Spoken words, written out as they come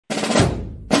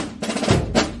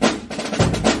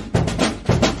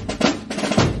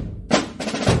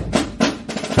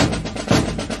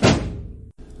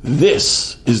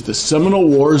This is the Seminole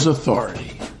Wars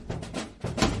Authority.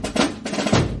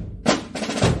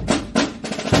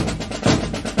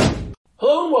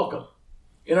 Hello and welcome.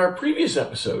 In our previous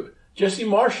episode, Jesse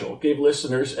Marshall gave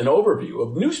listeners an overview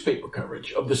of newspaper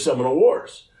coverage of the Seminole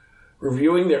Wars,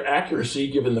 reviewing their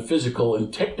accuracy given the physical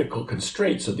and technical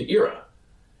constraints of the era.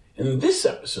 In this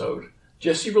episode,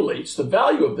 Jesse relates the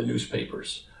value of the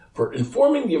newspapers for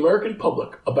informing the American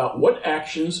public about what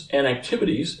actions and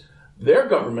activities their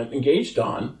government engaged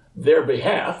on their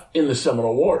behalf in the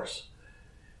Seminole Wars.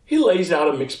 He lays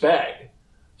out a mixed bag.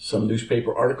 Some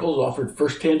newspaper articles offered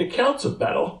first-hand accounts of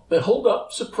battle that hold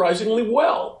up surprisingly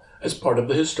well as part of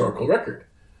the historical record.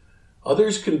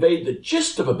 Others conveyed the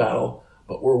gist of a battle,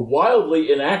 but were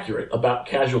wildly inaccurate about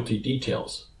casualty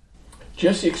details.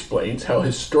 Jesse explains how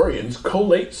historians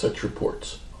collate such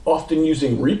reports, often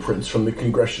using reprints from the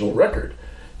Congressional record,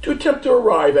 to attempt to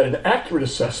arrive at an accurate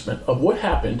assessment of what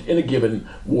happened in a given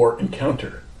war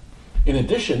encounter. In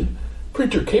addition,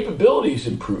 printer capabilities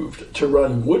improved to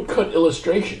run woodcut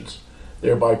illustrations,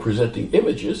 thereby presenting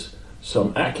images,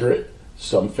 some accurate,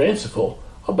 some fanciful,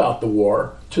 about the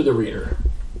war to the reader.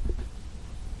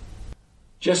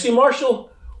 Jesse Marshall,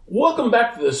 welcome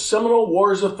back to the Seminole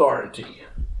Wars Authority.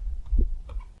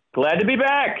 Glad to be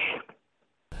back.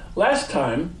 Last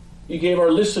time, you gave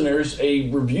our listeners a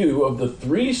review of the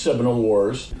three Seminole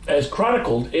Wars as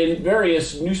chronicled in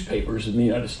various newspapers in the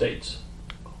United States.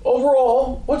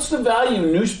 Overall, what's the value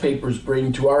newspapers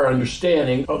bring to our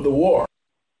understanding of the war?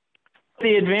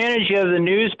 The advantage of the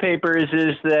newspapers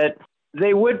is that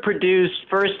they would produce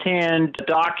first-hand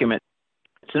documents.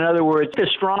 In other words, the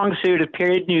strong suit of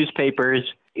period newspapers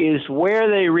is where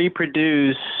they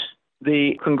reproduce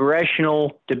the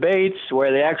congressional debates,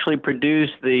 where they actually produce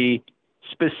the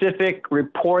specific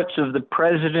reports of the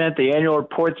president, the annual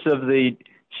reports of the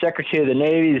Secretary of the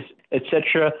Navy,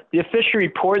 etc. The official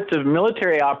reports of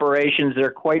military operations are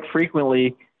quite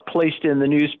frequently placed in the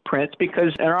newsprints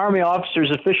because an Army officer's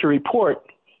official report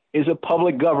is a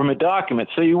public government document.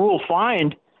 So you will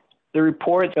find the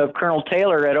report of Colonel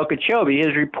Taylor at Okeechobee.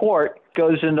 His report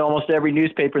goes into almost every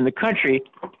newspaper in the country,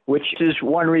 which is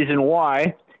one reason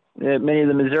why many of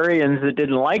the Missourians that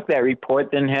didn't like that report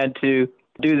then had to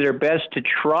do their best to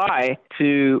try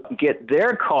to get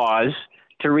their cause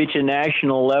to reach a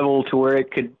national level to where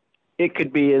it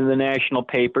could be in the national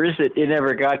papers. It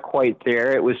never got quite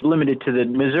there. It was limited to the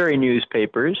Missouri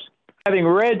newspapers. Having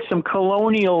read some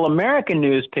colonial American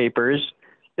newspapers,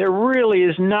 there really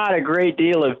is not a great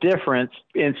deal of difference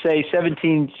in, say,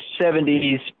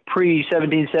 1770s,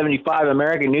 pre-1775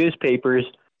 American newspapers.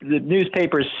 The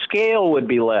newspaper's scale would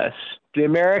be less. The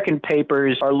American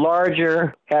papers are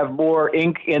larger, have more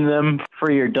ink in them for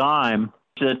your dime.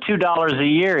 It's $2 a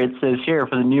year, it says here,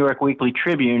 for the New York Weekly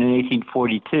Tribune in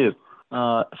 1842.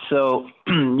 So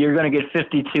you're going to get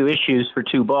 52 issues for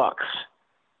 $2.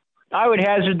 I would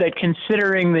hazard that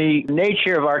considering the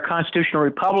nature of our constitutional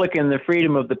republic and the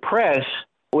freedom of the press,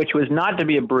 which was not to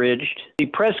be abridged, the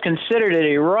press considered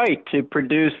it a right to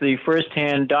produce the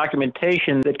first-hand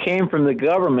documentation that came from the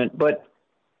government. But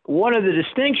one of the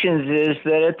distinctions is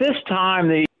that at this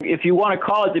time, if you want to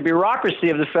call it the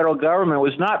bureaucracy of the federal government,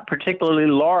 was not particularly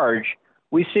large.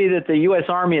 We see that the U.S.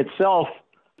 Army itself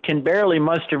can barely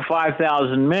muster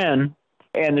 5,000 men,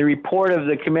 and the report of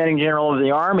the commanding general of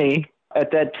the Army at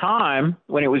that time,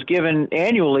 when it was given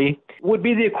annually, would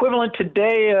be the equivalent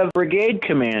today of brigade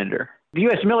commander. The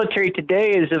U.S. military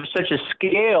today is of such a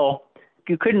scale,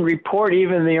 you couldn't report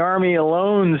even the Army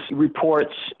alone's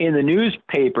reports in the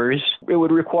newspapers. It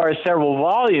would require several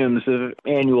volumes of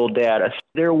annual data.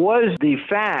 There was the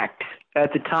fact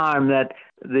at the time that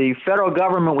the federal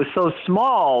government was so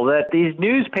small that these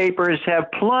newspapers have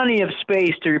plenty of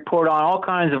space to report on all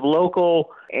kinds of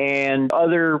local and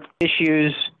other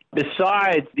issues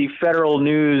besides the federal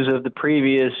news of the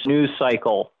previous news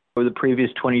cycle or the previous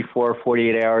 24,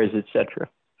 48 hours, etc.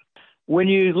 When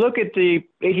you look at the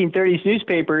 1830s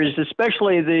newspapers,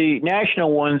 especially the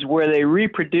national ones where they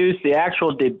reproduce the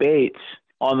actual debates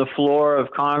on the floor of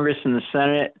Congress and the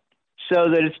Senate, so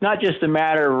that it's not just a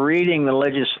matter of reading the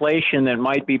legislation that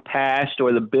might be passed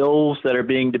or the bills that are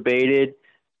being debated,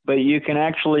 but you can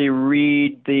actually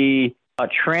read the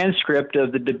transcript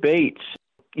of the debates.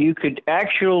 You could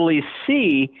actually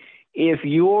see if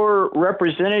your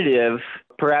representative,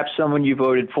 perhaps someone you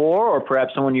voted for or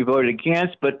perhaps someone you voted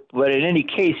against, but in any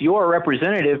case, your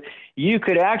representative, you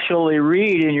could actually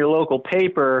read in your local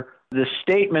paper the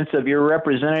statements of your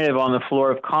representative on the floor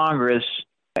of Congress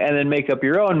and then make up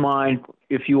your own mind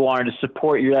if you wanted to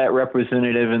support that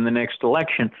representative in the next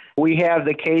election. We have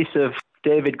the case of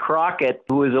David Crockett,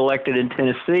 who was elected in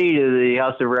Tennessee to the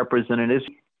House of Representatives.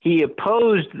 He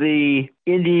opposed the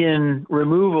Indian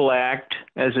Removal Act,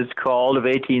 as it's called, of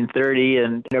 1830,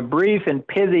 and in a brief and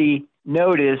pithy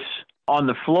notice on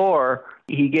the floor,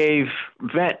 he gave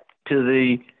vent to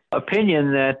the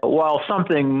opinion that while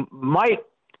something might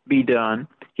be done,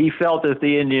 he felt that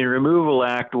the Indian Removal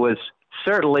Act was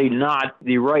certainly not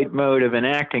the right mode of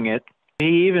enacting it.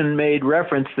 He even made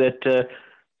reference that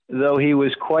though he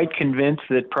was quite convinced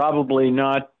that probably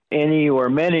not any or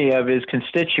many of his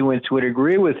constituents would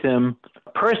agree with him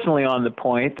personally on the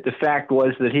point, the fact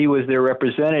was that he was their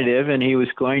representative and he was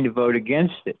going to vote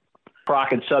against it.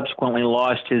 Crockett subsequently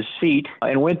lost his seat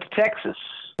and went to Texas,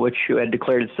 which had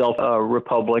declared itself a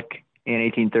republic in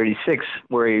 1836,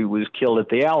 where he was killed at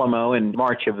the Alamo in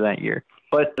March of that year.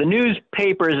 But the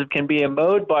newspapers can be a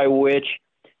mode by which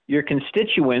your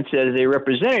constituents, as a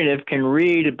representative, can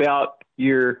read about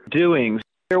your doings.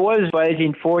 There was, by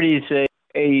 1840s,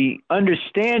 a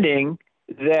understanding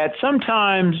that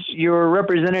sometimes your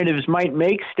representatives might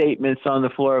make statements on the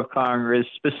floor of Congress,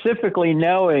 specifically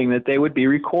knowing that they would be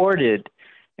recorded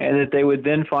and that they would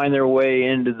then find their way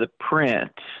into the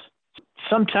print.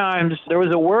 Sometimes there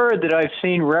was a word that I've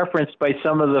seen referenced by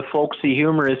some of the folksy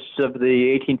humorists of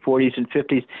the 1840s and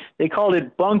 50s. They called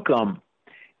it bunkum.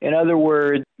 In other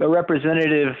words, a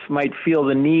representative might feel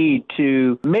the need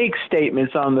to make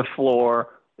statements on the floor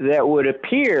that would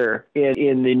appear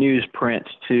in the newsprint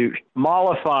to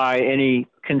mollify any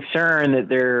concern that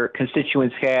their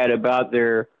constituents had about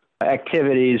their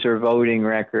activities or voting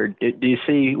record. Do you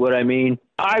see what I mean?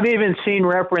 I've even seen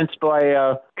reference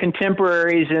by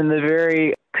contemporaries in the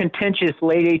very contentious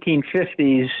late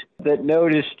 1850s that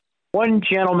noticed one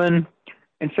gentleman,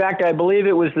 in fact, I believe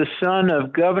it was the son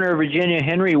of Governor of Virginia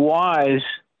Henry Wise,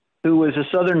 who was a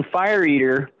Southern fire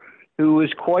eater, who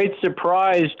was quite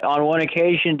surprised on one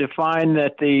occasion to find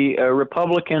that the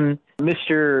Republican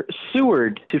Mr.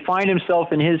 Seward, to find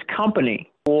himself in his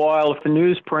company, while the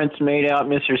newsprints made out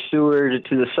Mr. Seward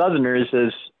to the Southerners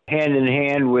as hand in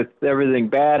hand with everything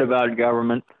bad about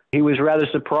government. He was rather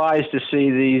surprised to see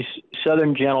these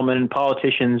Southern gentlemen and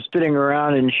politicians sitting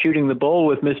around and shooting the bull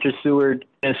with Mr. Seward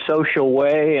in a social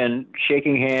way and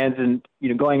shaking hands and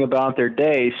going about their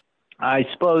days. I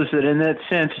suppose that in that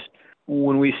sense,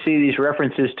 when we see these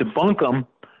references to bunkum,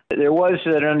 there was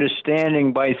an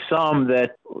understanding by some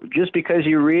that just because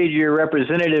you read your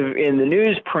representative in the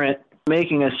newsprint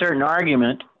making a certain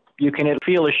argument, you can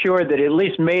feel assured that it at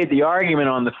least made the argument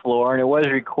on the floor and it was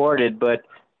recorded, but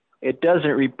it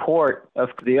doesn't report of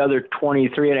the other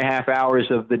 23 and a half hours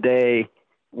of the day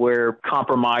where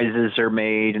compromises are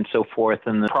made and so forth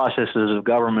and the processes of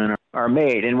government are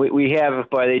made. And we have,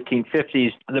 by the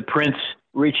 1850s, the prints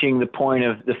reaching the point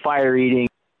of the fire eating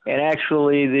and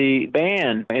actually the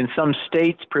ban in some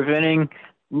states preventing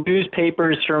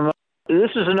newspapers from...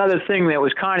 This is another thing that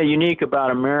was kind of unique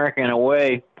about America in a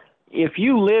way. If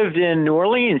you lived in New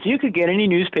Orleans, you could get any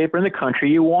newspaper in the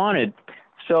country you wanted.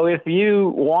 So if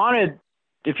you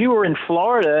were in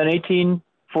Florida in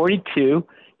 1842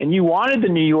 and you wanted the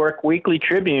New York Weekly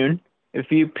Tribune, if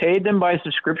you paid them by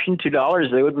subscription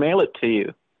 $2, they would mail it to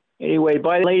you. Anyway,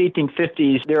 by the late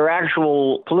 1850s, there were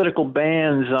actual political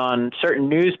bans on certain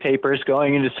newspapers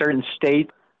going into certain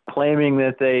states, claiming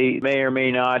that they may or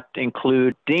may not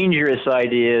include dangerous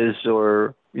ideas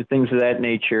or things of that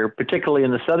nature, particularly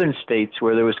in the southern states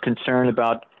where there was concern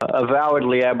about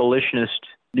avowedly abolitionist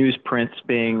newsprints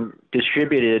being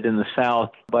distributed in the South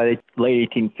by the late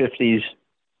 1850s.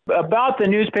 About the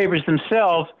newspapers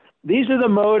themselves, these are the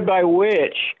mode by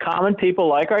which common people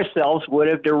like ourselves would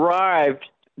have derived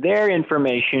their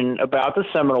information about the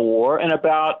Seminole War and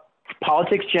about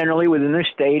politics generally within their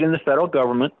state and the federal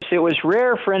government. It was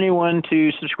rare for anyone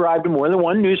to subscribe to more than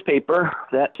one newspaper.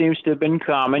 That seems to have been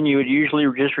common. You would usually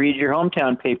just read your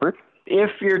hometown paper. If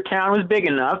your town was big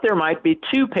enough, there might be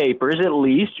two papers at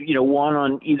least, one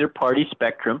on either party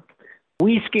spectrum.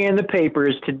 We scan the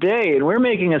papers today, and we're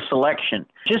making a selection.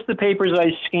 Just the papers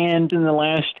I scanned in the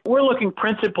last, we're looking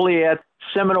principally at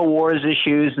Seminole Wars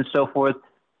issues and so forth.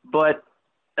 But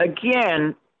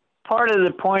again, part of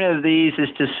the point of these is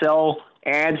to sell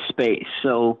ad space.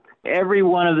 So every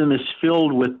one of them is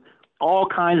filled with all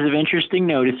kinds of interesting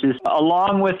notices,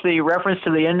 along with the reference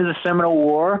to the end of the Seminole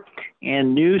War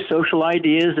and new social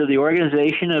ideas of the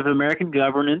organization of American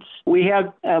governance. We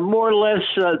have more or less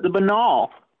the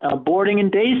banal. Boarding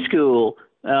and Day School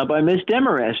by Miss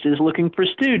Demarest is looking for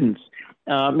students.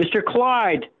 Mr.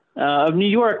 Clyde of New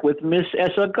York with Miss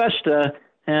S. Augusta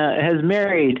has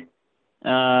married.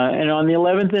 And on the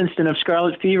 11th instant of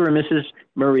scarlet fever, Mrs.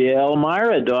 Maria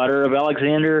Elmira, daughter of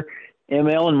Alexander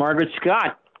M.L. and Margaret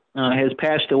Scott, has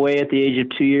passed away at the age of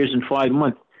 2 years and 5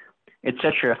 months.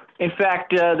 etc. In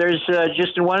fact, there's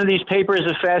just in one of these papers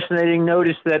a fascinating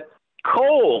notice that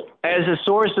coal as a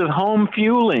source of home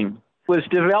fueling was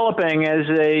developing as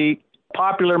a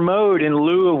popular mode in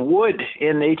lieu of wood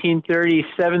in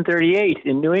 1837-38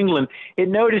 in New England. It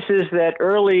notices that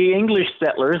early English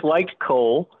settlers liked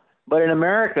coal, but in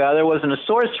America there wasn't a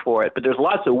source for it, but there's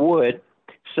lots of wood,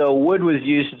 so wood was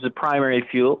used as a primary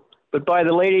fuel. But by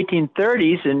the late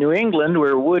 1830s in New England,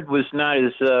 where wood was not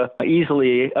as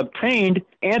easily obtained,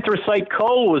 anthracite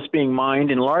coal was being mined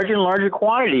in larger and larger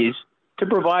quantities to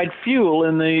provide fuel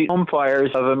in the home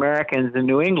fires of Americans in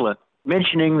New England,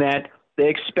 mentioning that they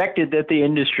expected that the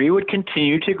industry would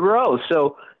continue to grow.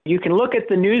 So you can look at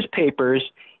the newspapers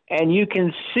and you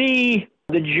can see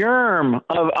the germ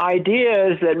of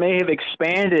ideas that may have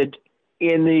expanded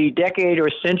in the decade or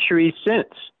century since.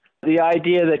 The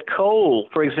idea that coal,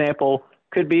 for example,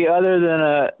 could be other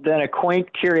than a quaint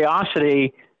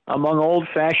curiosity among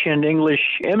old-fashioned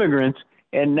English immigrants,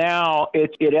 and now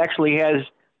it actually has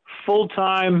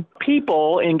full-time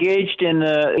people engaged in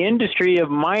the industry of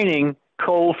mining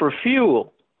coal for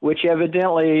fuel, which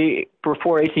evidently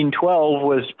before 1812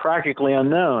 was practically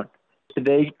unknown.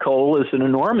 Today, coal is an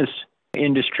enormous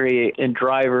industry and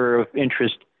driver of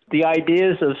interest. The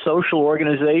ideas of social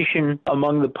organization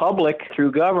among the public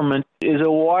through government is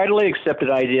a widely accepted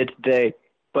idea today.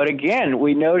 But again,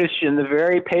 we noticed in the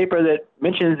very paper that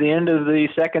mentions the end of the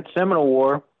Second Seminole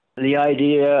War, the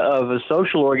idea of a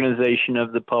social organization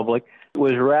of the public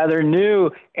was rather new.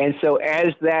 And so as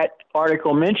that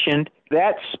article mentioned,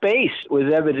 that space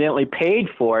was evidently paid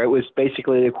for. It was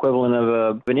basically the equivalent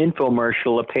of an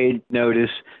infomercial, a paid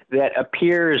notice that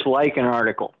appears like an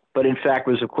article, but in fact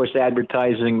was, of course,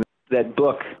 advertising that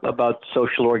book about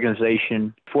social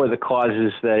organization for the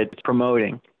causes that it's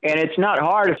promoting. And it's not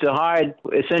hard to hide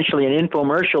essentially an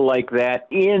infomercial like that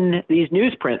in these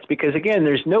newsprints because, again,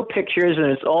 there's no pictures and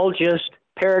it's all just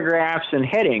paragraphs and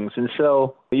headings. And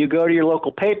so you go to your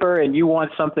local paper and you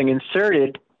want something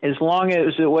inserted, as long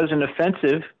as it wasn't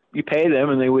offensive, you pay them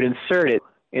and they would insert it.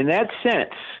 In that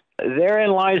sense,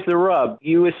 therein lies the rub.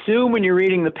 You assume when you're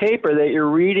reading the paper that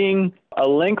you're reading a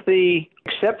lengthy,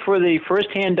 except for the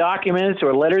first-hand documents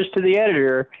or letters to the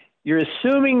editor, you're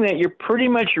assuming that you're pretty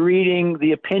much reading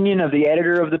the opinion of the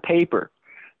editor of the paper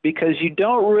because you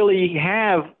don't really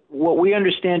have what we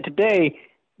understand today.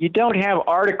 You don't have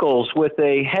articles with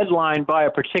a headline by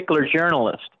a particular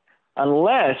journalist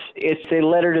unless it's a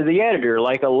letter to the editor,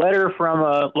 like a letter from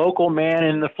a local man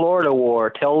in the Florida War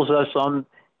tells us on,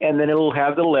 and then it'll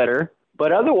have the letter.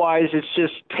 But otherwise, it's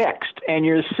just text, and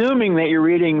you're assuming that you're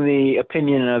reading the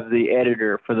opinion of the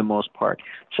editor for the most part.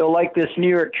 So like this New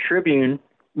York Tribune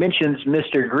mentions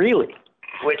Mr. Greeley,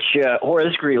 which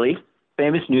Horace Greeley,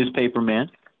 famous newspaper man,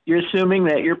 you're assuming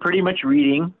that you're pretty much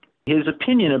reading his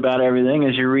opinion about everything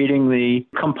as you're reading the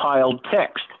compiled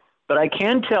text. But I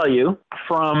can tell you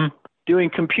from doing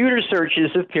computer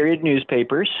searches of period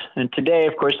newspapers, and today,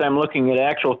 of course, I'm looking at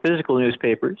actual physical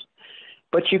newspapers,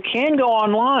 but you can go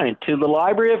online to the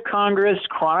Library of Congress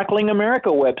Chronicling America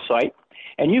website,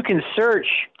 and you can search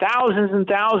thousands and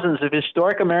thousands of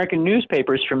historic American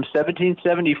newspapers from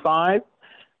 1775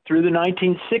 through the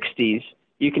 1960s.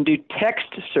 You can do text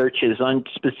searches on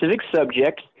specific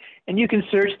subjects, and you can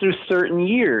search through certain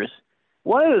years.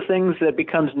 One of the things that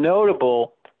becomes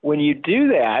notable when you do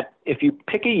that, if you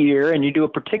pick a year and you do a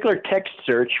particular text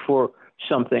search for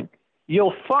something,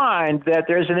 you'll find that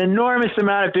there's an enormous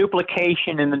amount of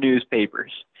duplication in the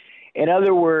newspapers. In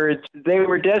other words, they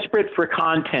were desperate for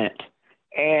content.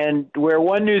 And where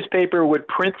one newspaper would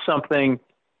print something,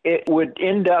 it would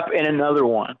end up in another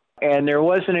one. And there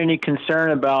wasn't any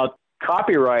concern about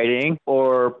copywriting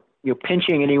or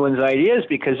pinching anyone's ideas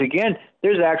because, again,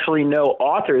 there's actually no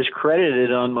authors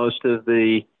credited on most of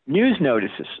the news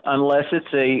notices unless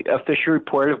it's a official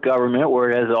report of government where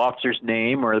it has the officer's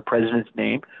name or the president's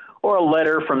name or a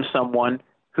letter from someone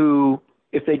who,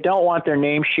 if they don't want their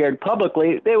name shared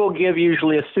publicly, they will give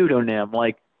usually a pseudonym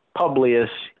like Publius.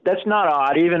 That's not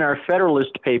odd. Even our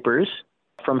Federalist papers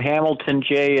from Hamilton,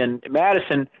 Jay, and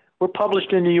Madison were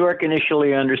published in New York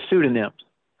initially under pseudonyms,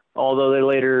 although they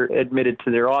later admitted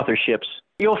to their authorships.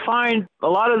 You'll find a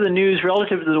lot of the news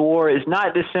relative to the war is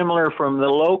not dissimilar from the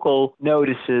local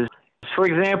notices. For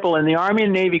example, in the Army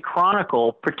and Navy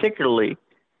Chronicle, particularly,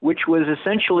 which was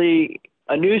essentially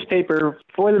a newspaper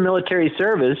for the military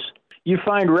service, you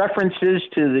find references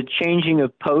to the changing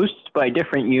of posts by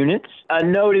different units. A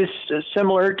notice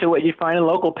similar to what you find in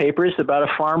local papers about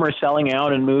a farmer selling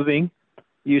out and moving.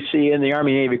 You see in the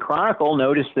Army Navy Chronicle,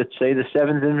 notice that, say, the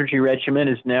 7th Infantry Regiment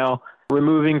is now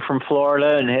removing from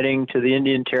Florida and heading to the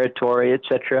Indian Territory,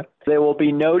 etc. There will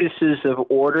be notices of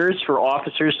orders for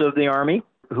officers of the Army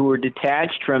who were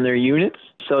detached from their units,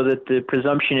 so that the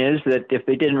presumption is that if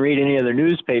they didn't read any other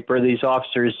newspaper, these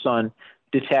officers on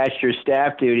detached or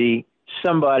staff duty,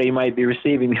 somebody might be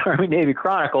receiving the Army-Navy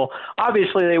Chronicle.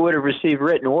 Obviously, they would have received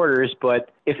written orders,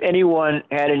 but if anyone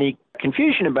had any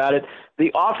confusion about it,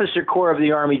 the officer corps of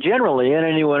the Army generally, and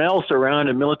anyone else around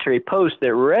a military post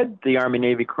that read the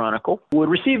Army-Navy Chronicle, would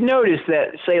receive notice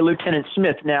that, say, Lieutenant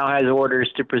Smith now has orders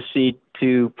to proceed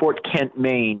to Fort Kent,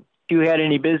 Maine. If you had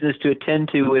any business to attend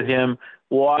to with him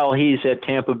while he's at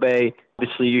Tampa Bay,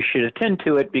 obviously you should attend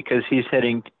to it because he's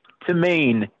heading to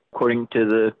Maine, according to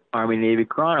the Army-Navy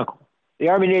Chronicle. The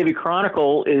Army-Navy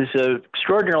Chronicle is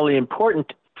extraordinarily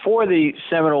important for the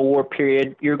Seminole War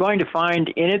period. You're going to find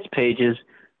in its pages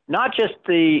not just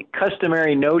the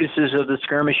customary notices of the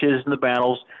skirmishes and the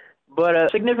battles, but a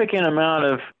significant amount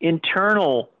of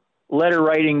internal letter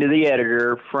writing to the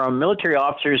editor from military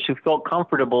officers who felt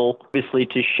comfortable, obviously,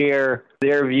 to share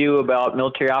their view about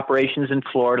military operations in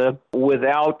Florida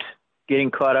without getting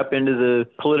caught up into the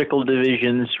political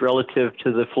divisions relative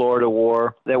to the Florida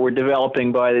War that were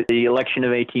developing by the election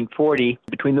of 1840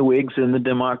 between the Whigs and the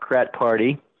Democrat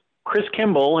Party. Chris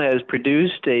Kimball has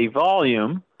produced a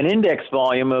volume, an index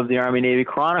volume of the Army-Navy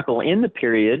Chronicle in the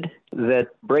period that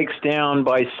breaks down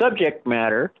by subject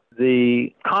matter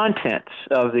the contents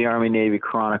of the Army-Navy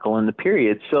Chronicle in the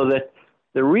period, so that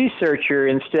the researcher,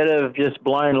 instead of just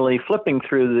blindly flipping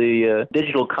through the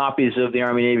digital copies of the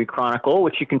Army-Navy Chronicle,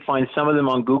 which you can find some of them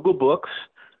on Google Books,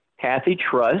 Hathy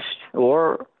Trust,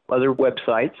 or other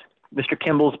websites, Mr.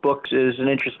 Kimball's book is an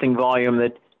interesting volume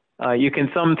that you can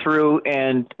thumb through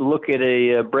and look at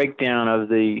a breakdown of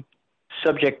the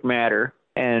subject matter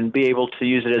and be able to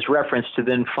use it as reference to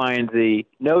then find the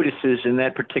notices in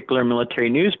that particular military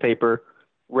newspaper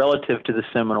relative to the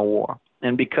Seminole War.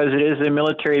 And because it is a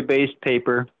military-based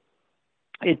paper,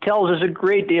 it tells us a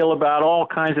great deal about all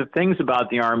kinds of things about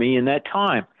the Army in that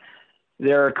time.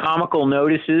 There are comical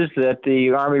notices that the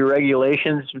Army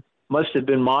regulations must have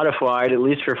been modified, at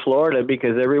least for Florida,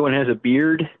 because everyone has a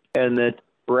beard, and that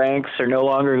ranks are no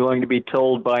longer going to be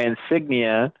told by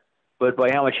insignia, but by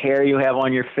how much hair you have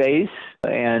on your face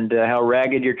and how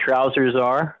ragged your trousers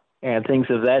are and things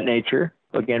of that nature,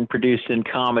 again, produced in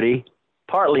comedy,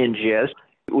 partly in jest.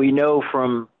 We know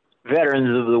from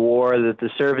veterans of the war that the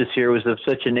service here was of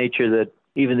such a nature that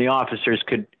even the officers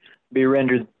could be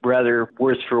rendered rather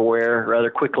worse for wear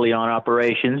rather quickly on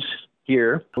operations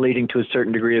here, leading to a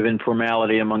certain degree of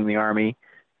informality among the Army,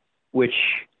 which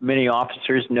many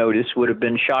officers noticed would have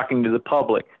been shocking to the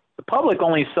public. The public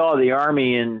only saw the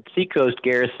Army in seacoast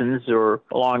garrisons or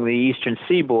along the eastern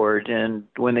seaboard, and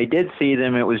when they did see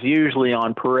them, it was usually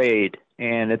on parade.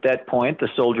 And at that point, the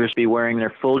soldiers would be wearing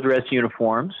their full-dress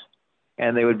uniforms,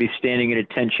 and they would be standing at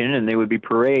attention, and they would be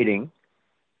parading.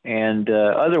 And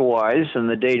otherwise, in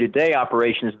the day-to-day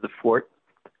operations of the fort,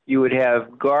 you would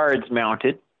have guards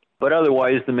mounted, but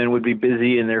otherwise the men would be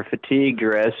busy in their fatigue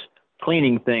dress,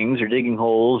 cleaning things or digging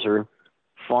holes or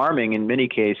farming in many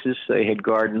cases. They had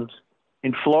gardens.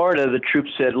 In Florida, the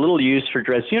troops had little use for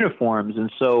dress uniforms,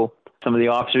 and so some of the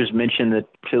officers mentioned that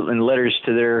in letters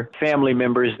to their family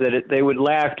members that they would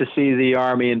laugh to see the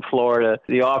Army in Florida,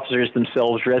 the officers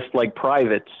themselves dressed like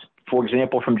privates. For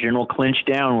example, from General Clinch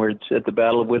downwards at the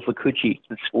Battle of Withlacoochee,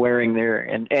 wearing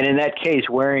and in that case,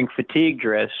 wearing fatigue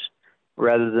dress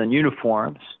rather than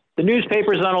uniforms. The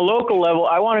newspapers on a local level,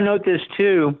 I want to note this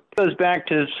too, it goes back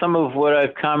to some of what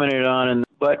I've commented on,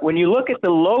 but when you look at the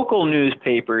local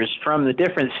newspapers from the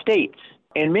different states,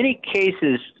 in many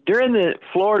cases, during the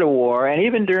Florida War and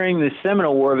even during the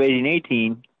Seminole War of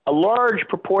 1818, a large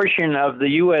proportion of the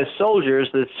U.S. soldiers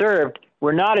that served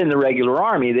were not in the regular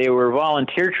Army. They were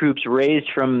volunteer troops raised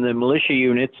from the militia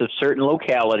units of certain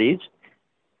localities,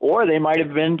 or they might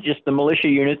have been just the militia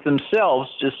units themselves,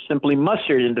 just simply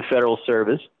mustered into federal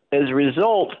service. As a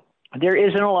result, there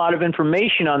isn't a lot of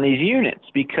information on these units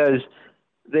because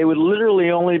they would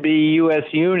literally only be U.S.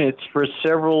 units for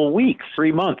several weeks,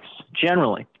 3 months,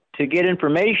 generally. To get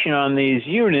information on these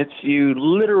units, you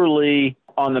literally,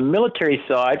 on the military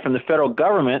side from the federal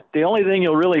government, the only thing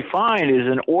you'll really find is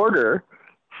an order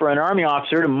for an Army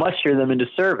officer to muster them into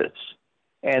service.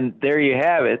 And there you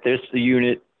have it. There's the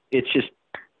unit. It's just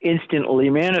instantly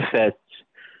manifests.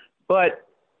 But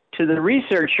to the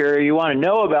researcher, you want to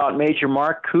know about Major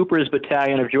Mark Cooper's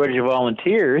Battalion of Georgia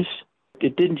Volunteers.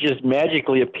 It didn't just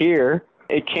magically appear.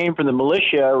 It came from the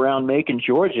militia around Macon,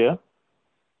 Georgia.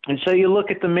 And so you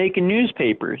look at the Macon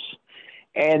newspapers,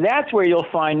 And that's where you'll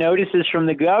find notices from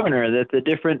the governor that the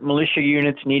different militia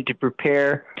units need to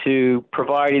prepare to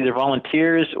provide either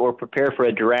volunteers or prepare for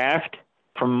a draft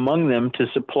from among them to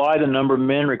supply the number of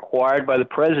men required by the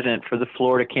president for the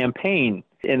Florida campaign.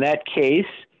 In that case,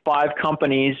 5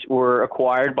 companies were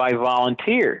acquired by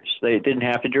volunteers. They didn't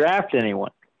have to draft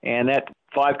anyone. And that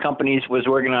 5 companies was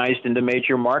organized into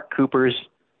Major Mark Cooper's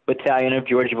Battalion of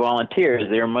Georgia Volunteers.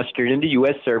 They were mustered into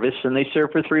U.S. service, and they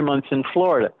served for 3 months in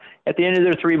Florida. At the end of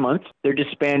their 3 months, they're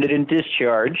disbanded and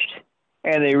discharged,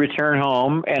 and they return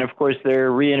home, and of course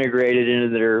they're reintegrated into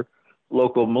their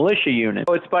local militia unit.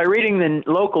 So it's by reading the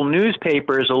local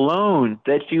newspapers alone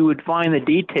that you would find the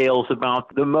details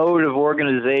about the mode of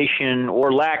organization,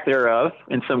 or lack thereof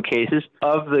in some cases,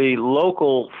 of the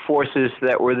local forces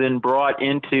that were then brought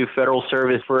into federal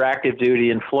service for active duty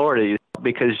in Florida.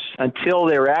 Because until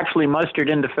they were actually mustered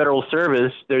into federal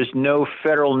service, there's no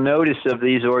federal notice of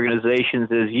these organizations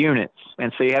as units.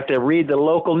 And so you have to read the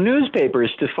local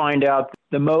newspapers to find out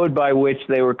the mode by which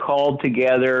they were called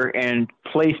together and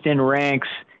placed in ranks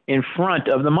in front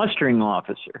of the mustering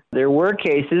officer. There were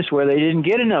cases where they didn't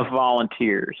get enough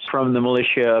volunteers from the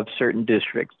militia of certain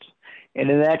districts. And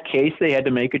in that case, they had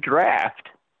to make a draft.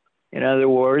 In other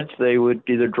words, they would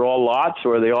either draw lots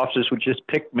or the officers would just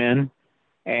pick men,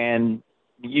 and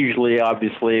usually,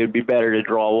 obviously, it would be better to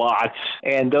draw lots,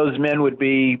 and those men would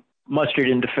be mustered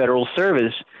into federal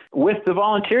service with the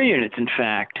volunteer units, in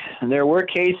fact. And there were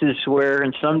cases where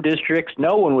in some districts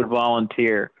no one would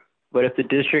volunteer, but if the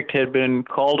district had been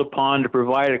called upon to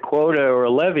provide a quota or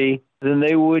a levy, then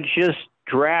they would just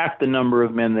draft the number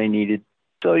of men they needed.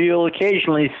 So you'll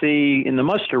occasionally see in the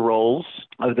muster rolls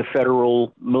of the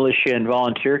federal militia and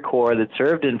volunteer corps that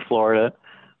served in Florida,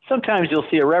 sometimes you'll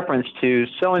see a reference to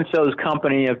so-and-so's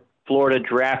company of Florida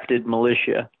drafted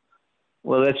militia.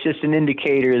 Well, that's just an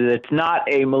indicator that it's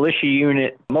not a militia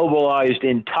unit mobilized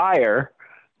entire,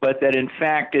 but that in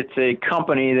fact it's a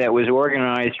company that was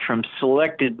organized from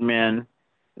selected men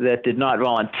that did not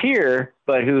volunteer,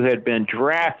 but who had been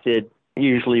drafted,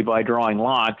 usually by drawing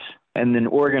lots, and then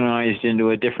organized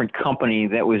into a different company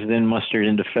that was then mustered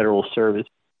into federal service.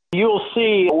 You'll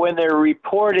see when they're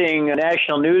reporting a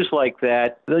national news like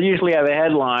that, they'll usually have a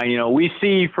headline, we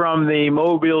see from the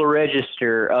Mobile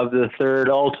Register of the 3rd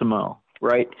Ultimo,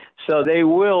 right? So they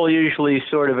will usually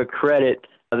sort of accredit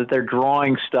that they're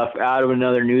drawing stuff out of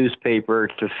another newspaper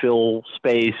to fill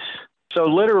space. So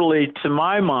literally, to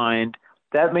my mind,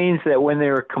 that means that when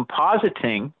they were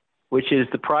compositing, which is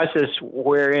the process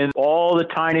wherein all the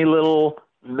tiny little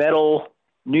metal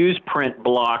newsprint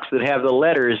blocks that have the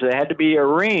letters that had to be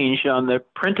arranged on the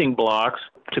printing blocks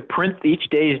to print each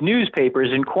day's newspapers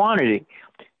in quantity.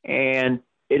 And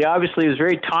it obviously was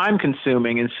very time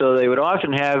consuming, and so they would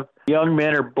often have young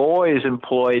men or boys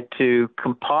employed to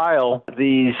compile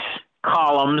these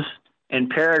columns and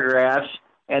paragraphs,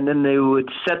 and then they would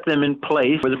set them in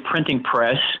place with a printing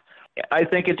press. I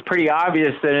think it's pretty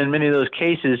obvious that in many of those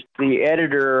cases, the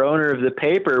editor or owner of the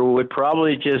paper would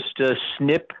probably just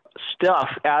snip stuff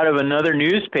out of another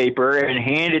newspaper and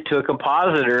hand it to a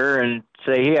compositor and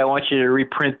say, hey, I want you to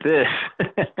reprint this.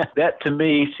 That, to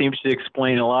me, seems to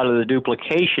explain a lot of the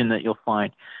duplication that you'll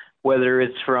find, whether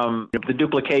it's from the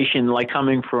duplication like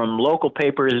coming from local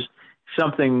papers,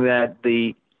 something that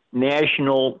the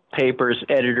national paper's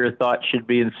editor thought should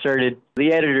be inserted.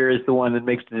 The editor is the one that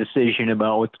makes the decision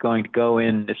about what's going to go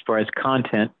in as far as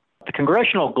content. The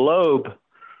Congressional Globe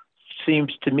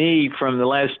seems to me, from the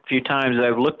last few times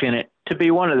I've looked in it, to be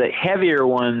one of the heavier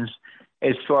ones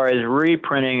as far as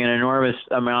reprinting an enormous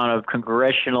amount of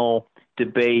congressional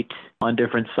debate on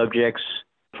different subjects.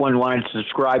 If one wanted to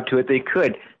subscribe to it, they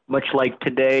could. Much like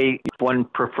today, if one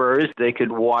prefers, they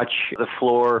could watch the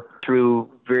floor through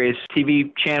various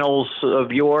TV channels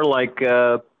of yore, like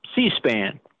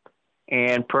C-SPAN.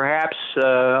 And perhaps,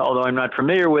 although I'm not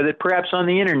familiar with it, perhaps on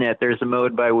the internet there's a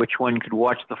mode by which one could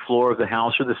watch the floor of the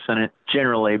House or the Senate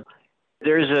generally.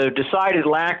 There's a decided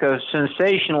lack of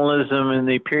sensationalism in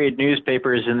the period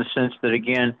newspapers in the sense that,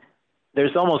 again,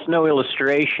 there's almost no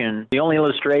illustration. The only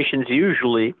illustrations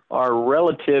usually are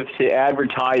relative to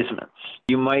advertisements.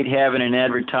 You might have in an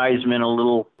advertisement a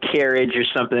little carriage or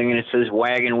something and it says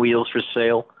wagon wheels for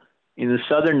sale. In the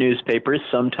southern newspapers,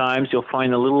 sometimes you'll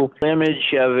find a little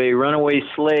image of a runaway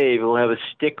slave. It'll have a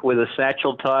stick with a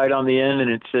satchel tied on the end, and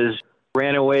it says,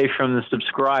 ran away from the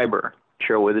subscriber,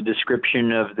 with a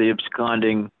description of the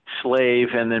absconding slave,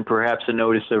 and then perhaps a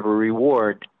notice of a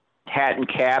reward. hat and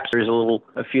caps. There's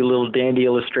a few little dandy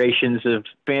illustrations of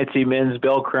fancy men's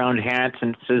bell-crowned hats,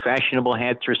 and it says fashionable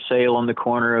hats for sale on the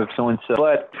corner of so-and-so.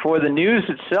 But for the news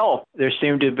itself, there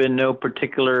seemed to have been no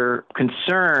particular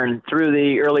concern through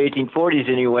the early 1840s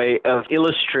anyway of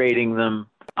illustrating them.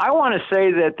 I want to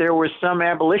say that there were some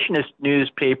abolitionist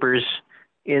newspapers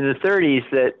in the 30s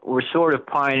that were sort of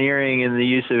pioneering in the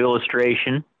use of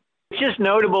illustration. It's just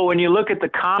notable when you look at the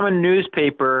common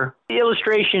newspaper, the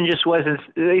illustration just wasn't,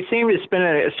 they seem to spend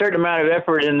a certain amount of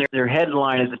effort in their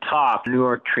headline at the top, New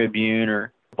York Tribune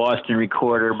or Boston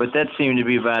Recorder, but that seemed to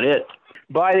be about it.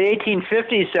 By the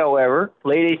 1850s, however,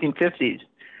 late 1850s,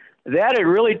 that had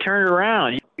really turned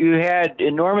around. You had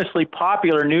enormously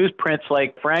popular newsprints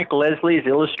like Frank Leslie's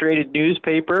Illustrated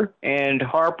Newspaper and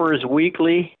Harper's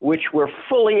Weekly, which were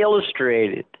fully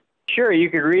illustrated. Sure, you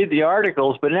could read the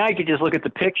articles, but now you could just look at the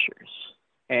pictures.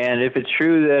 And if it's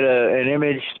true that an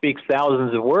image speaks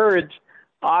thousands of words,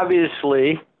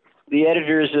 obviously the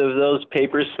editors of those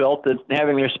papers felt that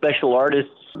having their special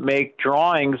artists make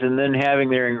drawings and then having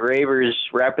their engravers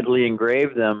rapidly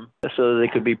engrave them so that they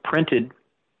could be printed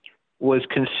was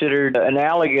considered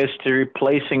analogous to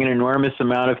replacing an enormous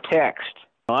amount of text.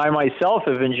 I myself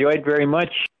have enjoyed very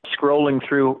much scrolling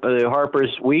through the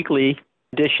Harper's Weekly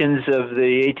editions of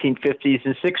the 1850s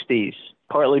and 60s,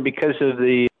 partly because of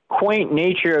the quaint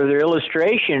nature of their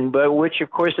illustration, but which,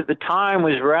 of course, at the time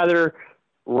was rather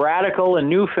radical and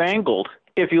newfangled.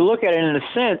 If you look at it in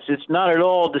a sense, it's not at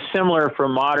all dissimilar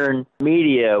from modern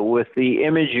media with the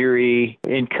imagery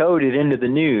encoded into the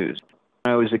news.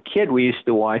 When I was a kid, we used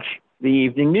to watch the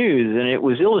evening news, and it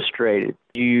was illustrated.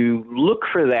 You look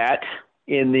for that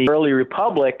in the early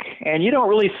Republic, and you don't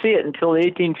really see it until the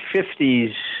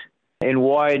 1850s in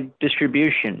wide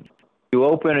distribution. You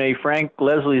open a Frank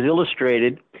Leslie's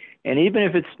Illustrated, and even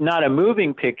if it's not a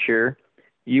moving picture,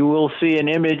 you will see an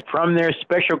image from their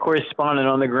special correspondent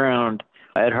on the ground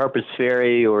at Harper's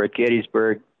Ferry or at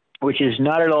Gettysburg, which is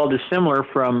not at all dissimilar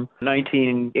from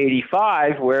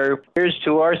 1985, where here's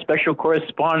to our special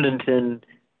correspondent in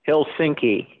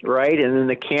Helsinki, right? And then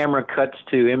the camera cuts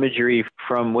to imagery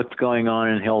from what's going on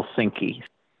in Helsinki.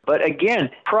 But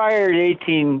again, prior to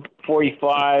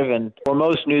 1845, and for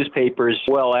most newspapers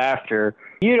well after,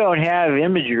 you don't have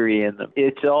imagery in them.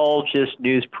 It's all just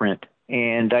newsprint.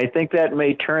 And I think that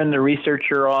may turn the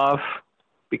researcher off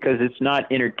because it's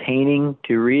not entertaining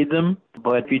to read them.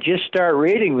 But if you just start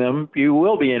reading them, you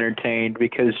will be entertained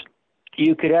because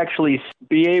you could actually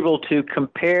be able to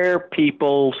compare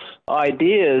people's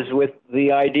ideas with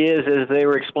the ideas as they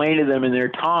were explained to them in their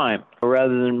time,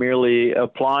 rather than merely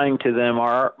applying to them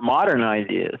our modern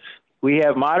ideas. We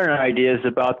have modern ideas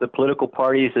about the political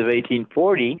parties of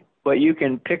 1840, but you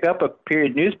can pick up a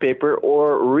period newspaper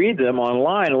or read them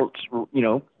online,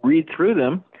 read through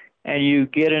them, and you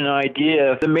get an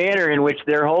idea of the manner in which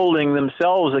they're holding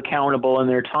themselves accountable in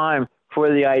their time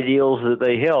for the ideals that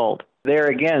they held. There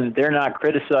again, they're not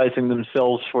criticizing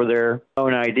themselves for their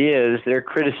own ideas. They're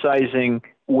criticizing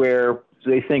where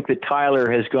they think that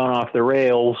Tyler has gone off the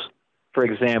rails, for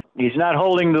example. He's not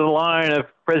holding to the line of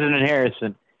President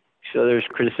Harrison. So there's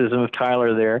criticism of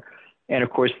Tyler there. And, of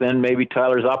course, then maybe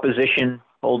Tyler's opposition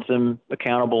holds him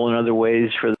accountable in other ways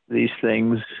for these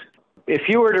things. If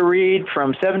you were to read from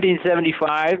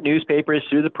 1775 newspapers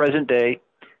through the present day,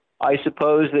 I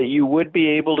suppose that you would be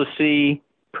able to see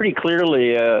pretty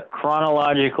clearly a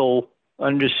chronological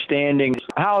understanding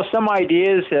how some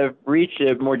ideas have reached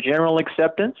a more general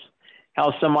acceptance,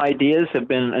 how some ideas have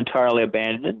been entirely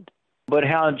abandoned, but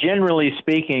how, generally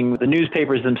speaking, the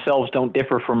newspapers themselves don't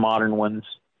differ from modern ones,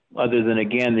 other than,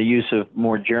 again, the use of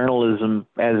more journalism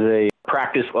as a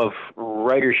practice of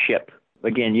writership.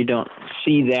 Again, you don't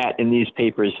see that in these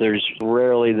papers. There's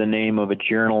rarely the name of a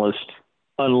journalist,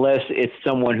 unless it's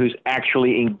someone who's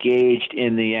actually engaged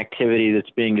in the activity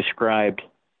that's being described.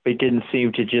 They didn't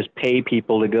seem to just pay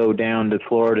people to go down to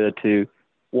Florida to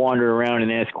wander around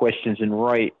and ask questions and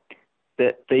write,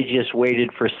 that they just waited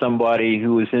for somebody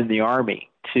who was in the Army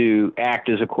to act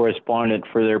as a correspondent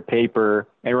for their paper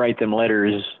and write them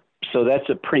letters. So that's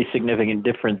a pretty significant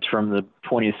difference from the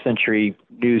 20th century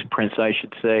newsprints, I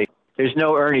should say. There's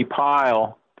no Ernie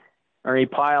Pyle. Ernie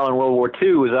Pyle in World War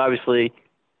II was obviously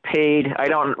paid. I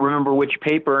don't remember which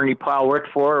paper Ernie Pyle worked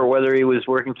for or whether he was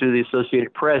working through the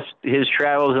Associated Press. His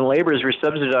travels and labors were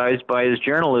subsidized by his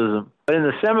journalism. But in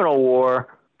the Seminole War,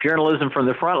 journalism from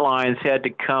the front lines had to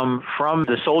come from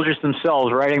the soldiers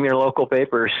themselves writing their local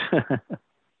papers.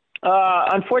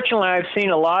 Unfortunately, I've seen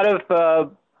a lot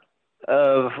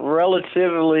of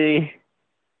relatively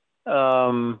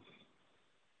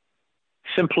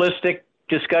simplistic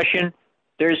discussion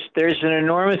There's an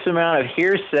enormous amount of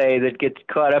hearsay that gets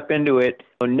caught up into it.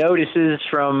 Notices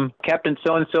from Captain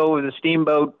so-and-so of the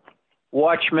steamboat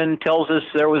watchman tells us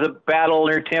there was a battle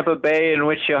near Tampa Bay in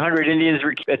which 100 Indians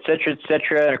were, et cetera, et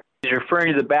cetera. He's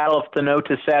referring to the Battle of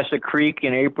Thanotosassa Creek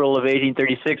in April of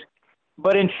 1836.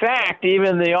 But in fact,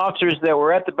 even the officers that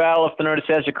were at the Battle of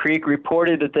Thanotosassa Creek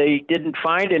reported that they didn't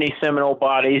find any Seminole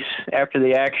bodies after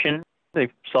the action. They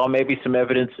saw maybe some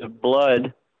evidence of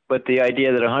blood, but the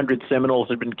idea that 100 Seminoles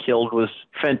had been killed was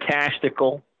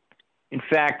fantastical. In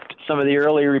fact, some of the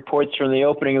early reports from the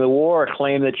opening of the war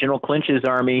claim that General Clinch's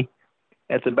army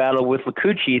at the Battle with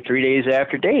Withlacoochee 3 days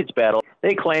after Dade's battle,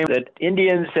 they claim that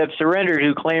Indians have surrendered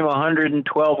who claim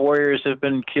 112 warriors have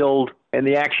been killed in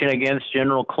the action against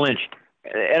General Clinch.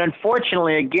 And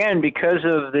unfortunately, again, because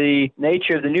of the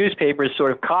nature of the newspapers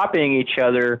sort of copying each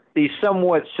other, these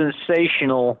somewhat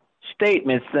sensational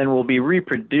statements then will be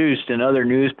reproduced in other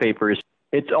newspapers.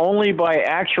 It's only by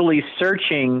actually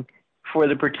searching for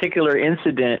the particular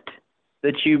incident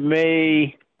that you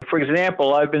may, for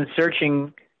example, I've been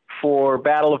searching for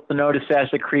Battle of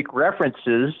Thanotosassa Creek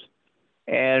references,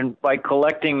 and by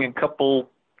collecting a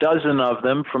couple dozen of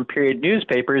them from period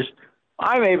newspapers,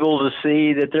 I'm able to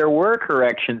see that there were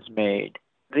corrections made.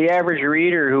 The average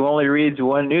reader who only reads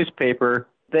one newspaper,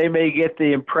 they may get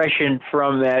the impression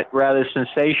from that rather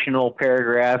sensational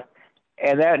paragraph,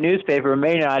 and that newspaper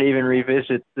may not even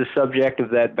revisit the subject of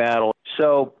that battle.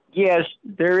 So, yes,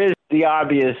 there is the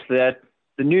obvious that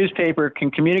the newspaper can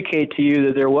communicate to you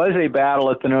that there was a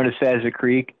battle at Thanotosassa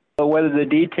Creek, but whether the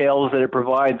details that it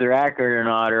provides are accurate or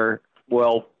not are,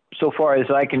 well, so far as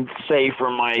I can say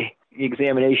from my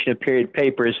examination of period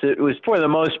papers, it was for the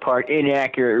most part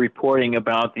inaccurate reporting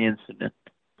about the incident.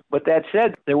 But that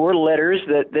said, there were letters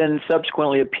that then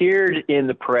subsequently appeared in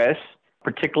the press,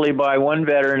 particularly by one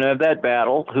veteran of that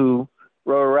battle who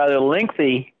wrote a rather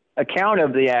lengthy account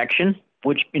of the action,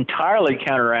 which entirely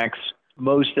counteracts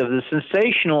most of the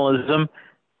sensationalism.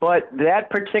 But that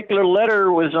particular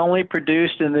letter was only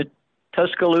produced in the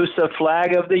Tuscaloosa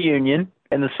Flag of the Union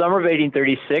in the summer of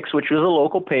 1836, which was a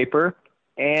local paper.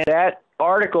 And that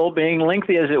article, being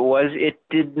lengthy as it was, it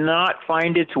did not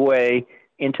find its way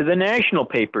into the national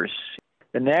papers.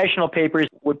 The national papers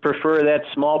would prefer that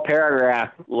small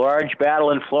paragraph, large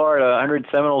battle in Florida, 100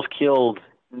 Seminoles killed.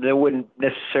 There wouldn't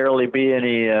necessarily be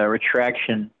any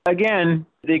retraction. Again,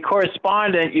 the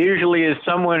correspondent usually is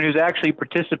someone who's actually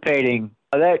participating.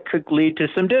 That could lead to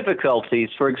some difficulties.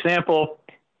 For example,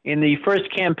 in the first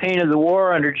campaign of the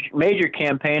war, major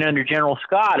campaign under General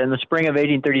Scott in the spring of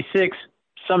 1836,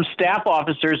 some staff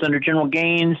officers under General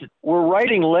Gaines were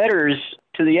writing letters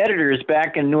to the editors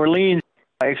back in New Orleans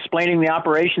explaining the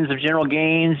operations of General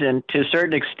Gaines and, to a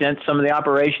certain extent, some of the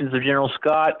operations of General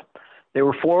Scott. They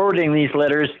were forwarding these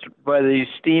letters by these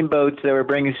steamboats that were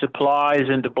bringing supplies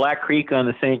into Black Creek on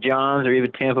the St. Johns or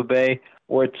even Tampa Bay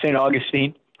or at St.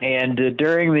 Augustine. And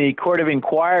during the court of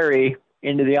inquiry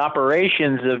into the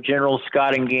operations of General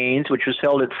Scott and Gaines, which was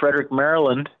held at Frederick,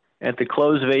 Maryland, at the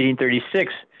close of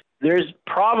 1836, there's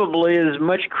probably as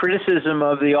much criticism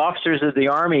of the officers of the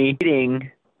Army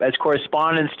as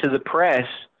correspondence to the press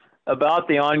about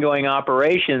the ongoing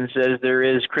operations as there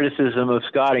is criticism of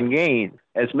Scott and Gaines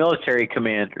as military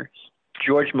commanders.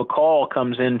 George McCall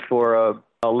comes in for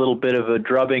a little bit of a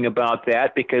drubbing about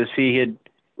that because he had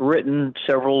written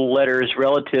several letters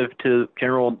relative to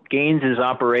General Gaines's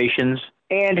operations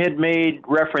and had made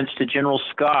reference to General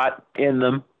Scott in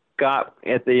them. Scott,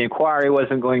 at the inquiry,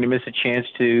 wasn't going to miss a chance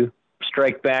to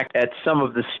strike back at some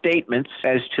of the statements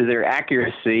as to their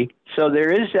accuracy. So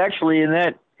there is actually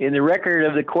in the record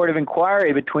of the court of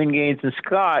inquiry between Gaines and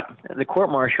Scott, the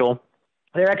court-martial,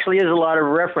 there actually is a lot of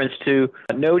reference to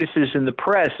notices in the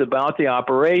press about the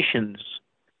operations.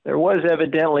 There was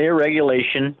evidently a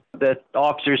regulation that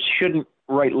officers shouldn't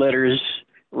write letters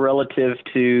relative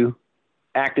to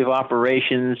active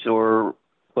operations,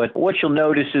 but what you'll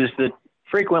notice is that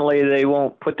frequently they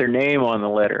won't put their name on the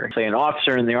letter. Say an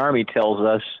officer in the Army tells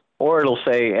us, or it'll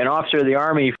say an officer of the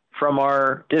Army from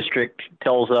our district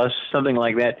tells us, something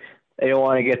like that. They don't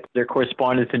want to get their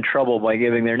correspondents in trouble by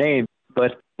giving their name.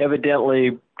 But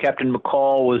evidently, Captain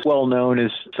McCall was well known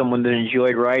as someone that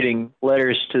enjoyed writing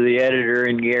letters to the editor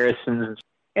in garrisons.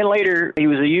 And later, he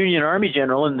was a Union Army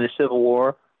general in the Civil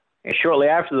War. And shortly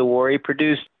after the war, he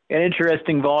produced an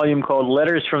interesting volume called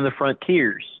Letters from the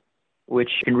Frontiers, which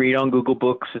you can read on Google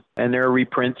Books, and there are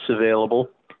reprints available.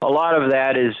 A lot of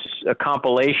that is a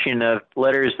compilation of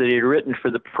letters that he had written for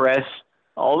the press,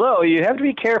 although you have to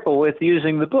be careful with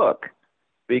using the book,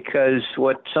 because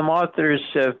what some authors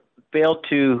have failed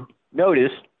to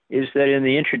notice is that in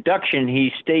the introduction he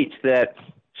states that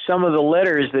some of the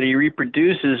letters that he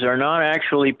reproduces are not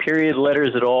actually period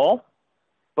letters at all,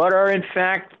 but are in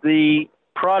fact the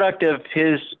product of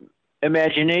his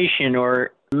imagination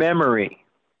or memory.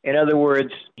 In other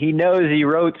words, he knows he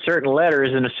wrote certain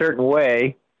letters in a certain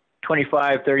way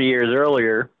 25, 30 years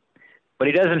earlier, but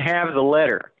he doesn't have the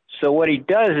letter. So what he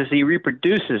does is he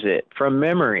reproduces it from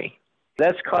memory.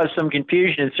 That's caused some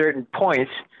confusion at certain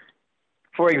points.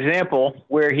 For example,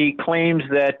 where he claims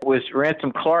that was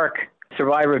Ransom Clark,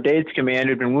 survivor of Dade's command, who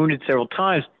had been wounded several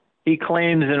times, he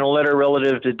claims in a letter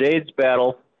relative to Dade's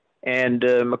battle and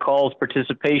McCall's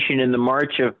participation in the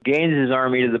march of Gaines's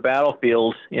army to the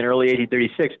battlefield in early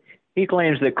 1836, he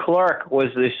claims that Clark was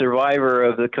the survivor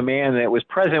of the command that was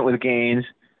present with Gaines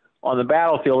on the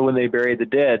battlefield when they buried the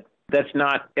dead. That's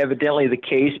not evidently the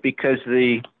case because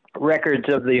the records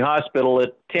of the hospital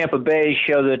at Tampa Bay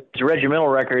show that regimental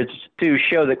records too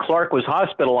show that Clark was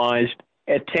hospitalized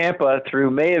at Tampa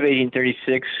through May of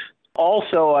 1836.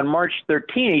 Also, on March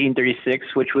 13,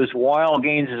 1836, which was while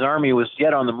Gaines's army was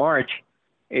yet on the march,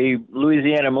 a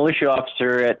Louisiana militia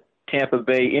officer at Tampa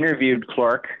Bay interviewed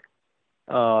Clark,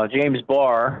 James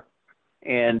Barr,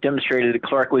 and demonstrated that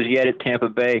Clark was yet at Tampa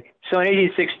Bay. So in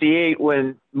 1868,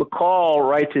 when McCall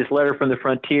writes his letter from the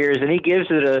frontiers, and he gives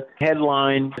it a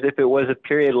headline as if it was a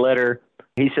period letter,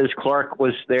 he says Clark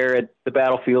was there at the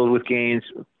battlefield with Gaines.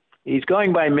 He's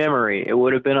going by memory. It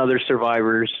would have been other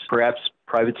survivors, perhaps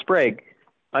Private Sprague.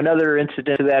 Another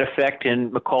incident to that effect in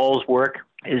McCall's work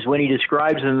is when he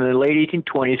describes in the late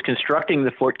 1820s constructing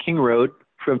the Fort King Road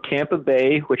from Tampa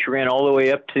Bay, which ran all the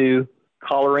way up to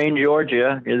Coleraine,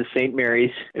 Georgia, near the St.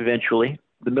 Mary's, eventually,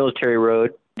 the military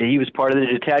road. He was part of the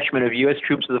detachment of U.S.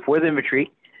 troops of the 4th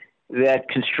Infantry that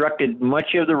constructed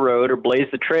much of the road, or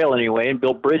blazed the trail anyway, and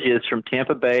built bridges from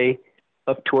Tampa Bay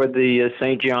up toward the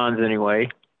St. John's anyway.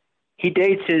 He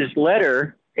dates his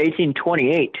letter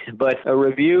 1828, but a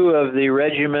review of the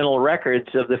regimental records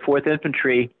of the 4th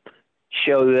Infantry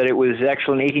show that it was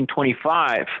actually in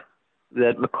 1825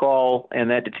 that McCall and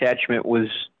that detachment was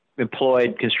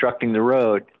employed constructing the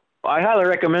road. I highly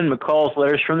recommend McCall's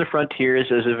Letters from the Frontiers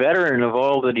as a veteran of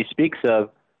all that he speaks of,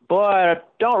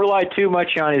 but don't rely too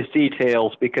much on his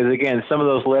details because, again, some of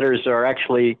those letters are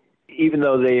actually, even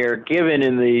though they are given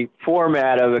in the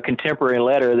format of a contemporary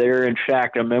letter, they're in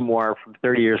fact a memoir from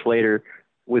 30 years later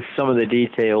with some of the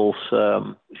details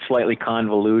slightly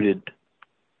convoluted.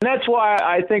 And that's why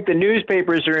I think the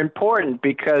newspapers are important,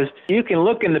 because you can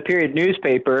look in the period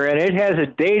newspaper and it has a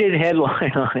dated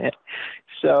headline on it.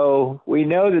 So we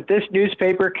know that this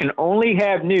newspaper can only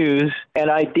have news and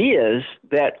ideas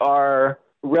that are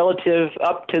relative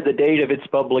up to the date of its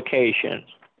publication.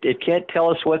 It can't tell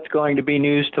us what's going to be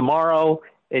news tomorrow.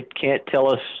 It can't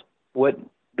tell us what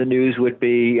the news would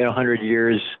be in 100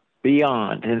 years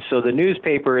beyond. And so the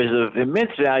newspaper is of immense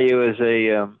value as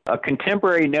a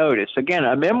contemporary notice. Again,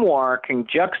 a memoir can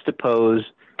juxtapose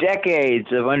decades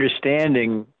of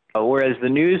understanding, whereas the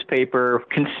newspaper,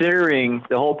 considering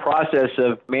the whole process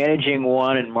of managing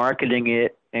one and marketing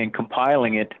it and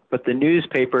compiling it, but the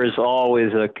newspaper is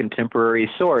always a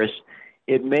contemporary source.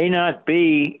 It may not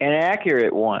be an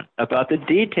accurate one about the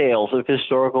details of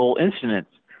historical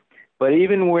incidents, but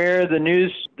even where the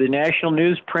national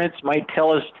newsprints might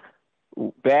tell us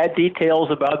bad details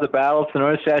about the Battle of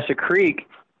Thonotosassa Creek,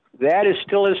 that is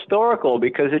still historical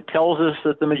because it tells us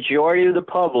that the majority of the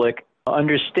public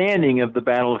understanding of the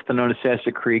Battle of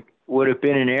Thonotosassa Creek would have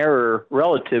been in error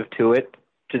relative to it,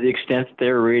 to the extent that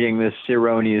they're reading this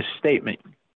erroneous statement.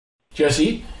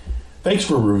 Jesse, thanks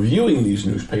for reviewing these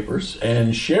newspapers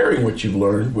and sharing what you've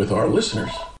learned with our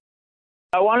listeners.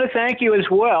 I want to thank you as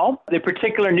well. The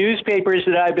particular newspapers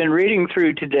that I've been reading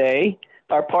through today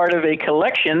are part of a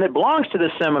collection that belongs to the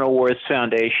Seminole Wars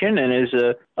Foundation and is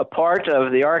a part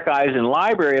of the archives and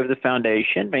library of the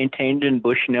foundation maintained in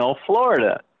Bushnell,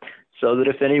 Florida. So that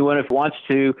if anyone wants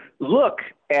to look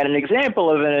at an example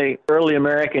of an early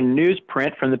American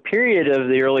newsprint from the period of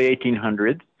the early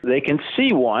 1800s, they can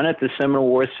see one at the Seminole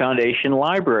Wars Foundation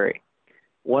library.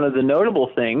 One of the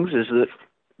notable things is that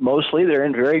mostly they're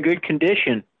in very good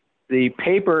condition. The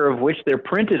paper of which they're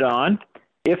printed on,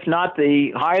 if not the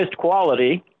highest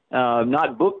quality,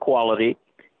 not book quality,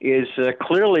 is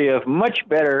clearly of much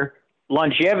better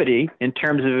longevity in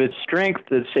terms of its strength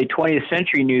than, say, 20th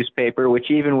century newspaper, which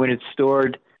even when it's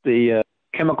stored, the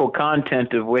chemical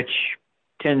content of which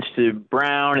tends to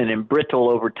brown and embrittle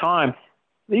over time.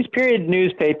 These period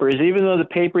newspapers, even though the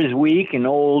paper is weak and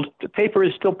old, the paper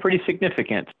is still pretty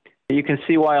significant. You can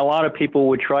see why a lot of people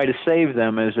would try to save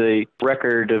them as a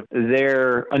record of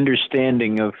their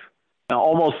understanding of,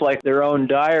 almost like their own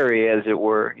diary, as it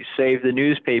were. You save the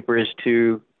newspapers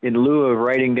to in lieu of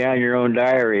writing down your own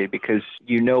diary, because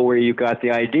you know where you got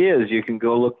the ideas. You can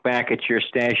go look back at your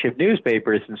stash of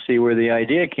newspapers and see where the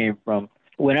idea came from.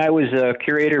 When I was a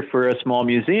curator for a small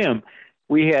museum,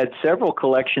 we had several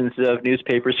collections of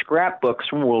newspaper scrapbooks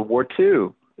from World War II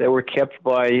that were kept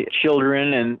by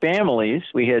children and families.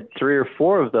 We had 3 or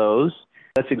 4 of those.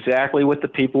 That's exactly what the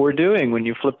people were doing when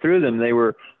you flip through them. They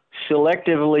were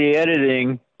selectively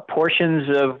editing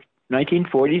portions of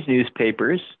 1940s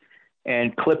newspapers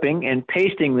and clipping and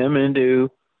pasting them into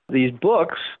these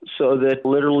books, so that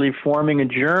literally forming a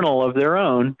journal of their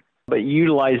own, but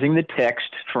utilizing the text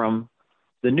from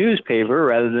the newspaper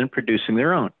rather than producing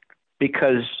their own.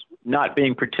 Because not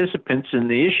being participants in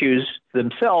the issues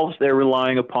themselves, they're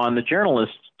relying upon the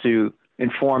journalists to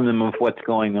inform them of what's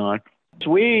going on.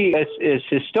 So we, as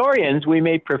historians, we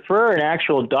may prefer an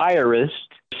actual diarist,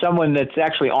 someone that's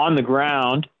actually on the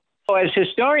ground. So as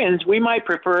historians, we might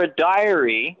prefer a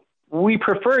diary. We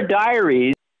prefer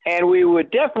diaries, and we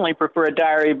would definitely prefer a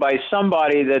diary by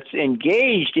somebody that's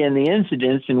engaged in the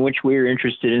incidents in which we're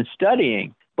interested in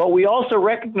studying. But we also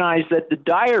recognize that the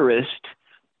diarist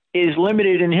is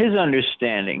limited in his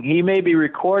understanding. He may be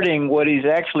recording what he's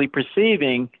actually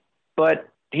perceiving, but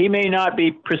he may not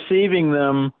be perceiving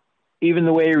them even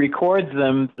the way he records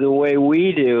them the way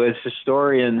we do as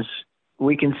historians.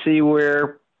 We can see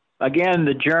where, again,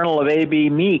 the Journal of A.B.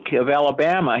 Meek of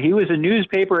Alabama, he was a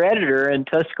newspaper editor in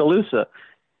Tuscaloosa.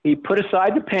 He put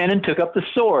aside the pen and took up the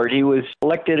sword. He was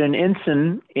elected an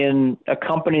ensign in a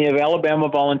company of Alabama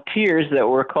volunteers that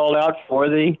were called out for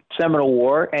the Seminole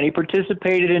War, and he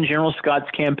participated in General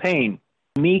Scott's campaign.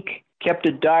 Meek kept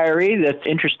a diary that's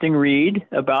interesting read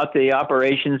about the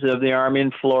operations of the Army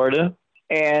in Florida,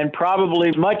 and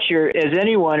probably much as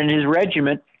anyone in his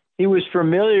regiment, he was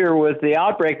familiar with the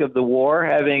outbreak of the war,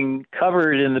 having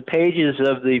covered in the pages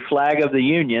of the Flag of the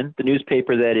Union, the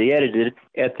newspaper that he edited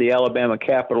at the Alabama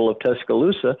capital of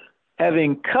Tuscaloosa,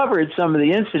 having covered some of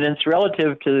the incidents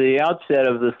relative to the outset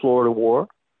of the Florida War.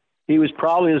 He was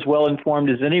probably as well informed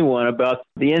as anyone about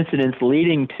the incidents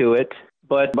leading to it.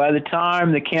 But by the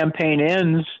time the campaign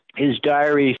ends, his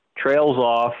diary trails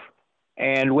off.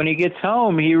 And when he gets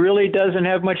home, he really doesn't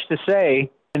have much to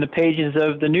say in the pages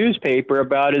of the newspaper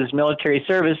about his military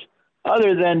service,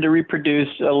 other than to reproduce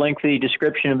a lengthy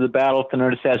description of the Battle of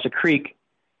Thonotosassa Creek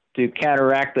to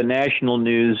counteract the national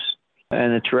news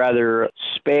and its rather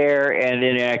spare and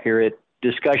inaccurate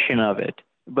discussion of it.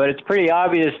 But it's pretty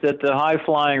obvious that the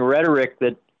high-flying rhetoric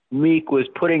that Meek was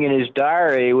putting in his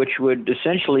diary, which would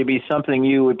essentially be something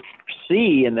you would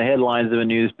see in the headlines of a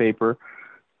newspaper,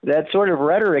 that sort of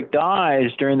rhetoric dies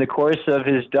during the course of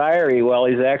his diary while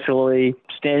he's actually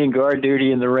standing guard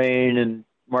duty in the rain and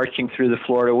marching through the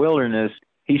Florida wilderness.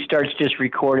 He starts just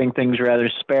recording things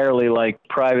rather sparely, like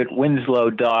Private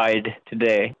Winslow died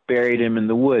today, buried him in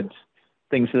the woods,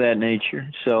 things of that nature.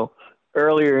 So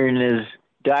earlier in his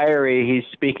diary,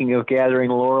 he's speaking of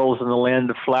gathering laurels in the land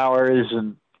of flowers,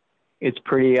 and it's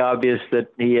pretty obvious that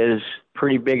he has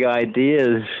pretty big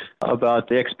ideas about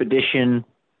the expedition.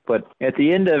 But at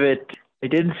the end of it, they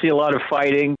didn't see a lot of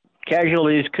fighting.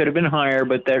 Casualties could have been higher,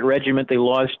 but that regiment, they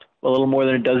lost a little more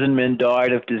than a dozen men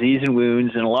died of disease and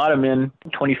wounds, and a lot of men,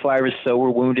 25 or so,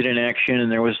 were wounded in action,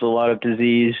 and there was a lot of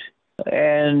disease.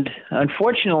 And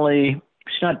unfortunately,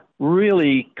 it's not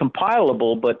really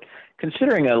compilable, but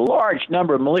considering a large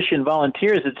number of militia and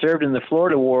volunteers that served in the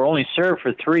Florida War only served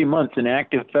for 3 months in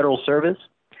active federal service,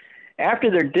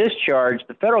 after their discharge,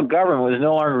 the federal government was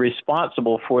no longer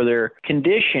responsible for their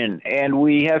condition, and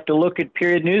we have to look at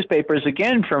period newspapers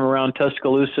again from around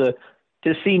Tuscaloosa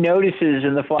to see notices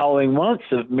in the following months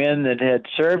of men that had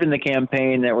served in the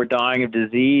campaign that were dying of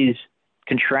disease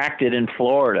contracted in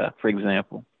Florida, for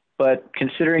example. But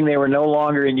considering they were no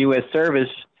longer in U.S. service,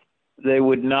 they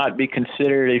would not be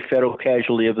considered a federal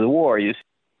casualty of the war.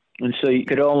 And so you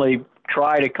could only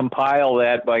try to compile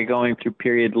that by going through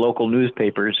period local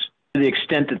newspapers, to the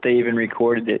extent that they even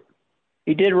recorded it.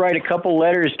 He did write a couple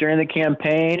letters during the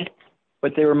campaign,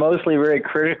 but they were mostly very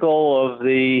critical of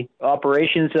the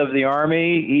operations of the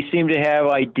Army. He seemed to have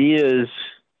ideas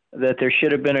that there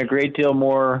should have been a great deal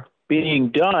more being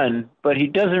done, but he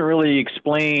doesn't really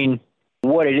explain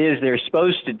what it is they're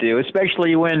supposed to do,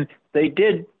 especially when they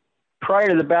did, prior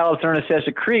to the Battle of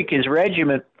Thonotosassa Creek, his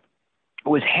regiment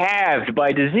was halved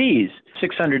by disease.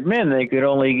 600 men, they could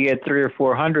only get 300 or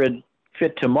 400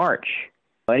 fit to march.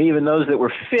 And even those that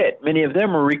were fit, many of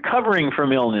them were recovering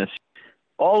from illness.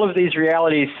 All of these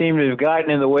realities seem to have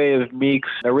gotten in the way of Meek's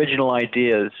original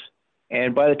ideas.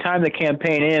 And by the time the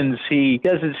campaign ends, he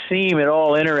doesn't seem at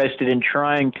all interested in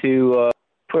trying to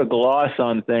put a gloss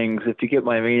on things, if you get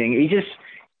my meaning.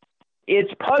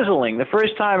 it's puzzling. The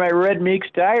first time I read Meek's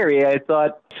diary, I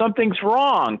thought something's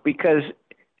wrong because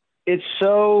it's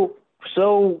so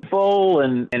full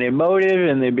and emotive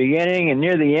in the beginning, and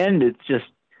near the end, it's just,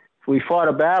 we fought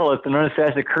a battle at the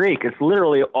Nonasassa Creek. It's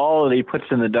literally all that he puts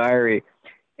in the diary.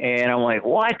 And I'm like,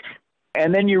 what?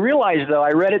 And then you realize, though,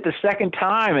 I read it the second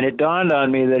time, and it dawned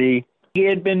on me that he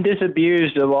had been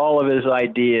disabused of all of his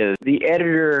ideas. The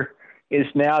editor is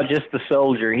now just the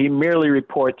soldier. He merely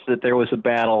reports that there was a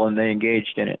battle and they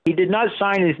engaged in it. He did not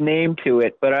sign his name to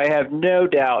it, but I have no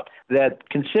doubt that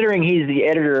considering he's the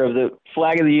editor of the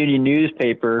Flag of the Union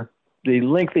newspaper, the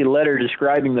lengthy letter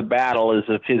describing the battle is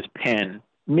of his pen.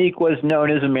 Meek was known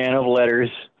as a man of letters.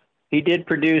 He did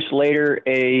produce later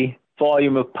a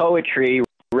volume of poetry,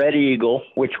 Red Eagle,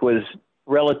 which was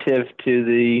relative to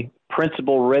the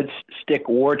principal Red Stick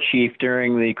war chief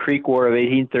during the Creek War of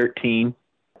 1813.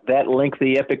 That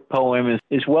lengthy epic poem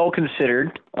is well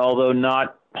considered, although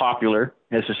not popular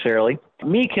necessarily.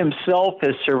 Meek himself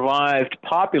has survived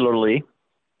popularly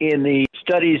in the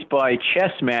studies by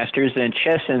chess masters and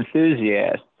chess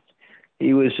enthusiasts.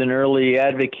 He was an early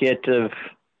advocate of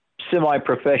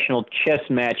semi-professional chess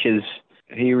matches.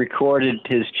 He recorded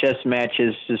his chess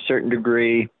matches to a certain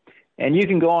degree. And you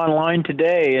can go online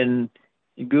today and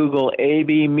Google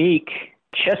A.B. Meek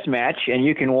chess match, and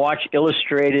you can watch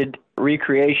illustrated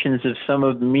recreations of some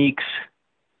of Meek's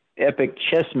epic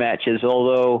chess matches.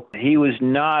 Although he was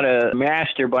not a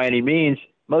master by any means,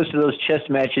 most of those chess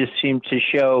matches seem to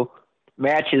show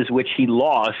matches which he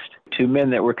lost to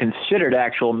men that were considered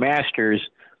actual masters.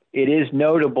 It is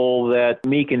notable that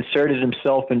Meek inserted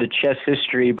himself into chess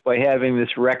history by having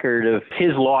this record of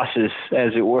his losses,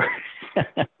 as it were.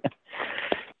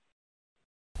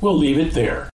 We'll leave it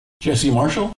there. Jesse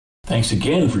Marshall, thanks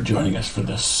again for joining us for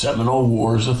the Seminole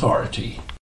Wars Authority.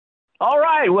 All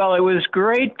right. Well, it was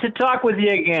great to talk with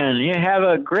you again. You have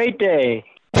a great day.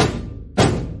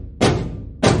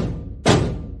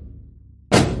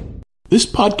 This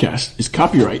podcast is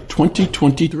copyright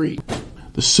 2023.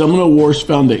 The Seminole Wars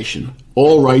Foundation.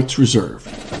 All rights reserved.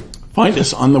 Find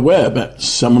us on the web at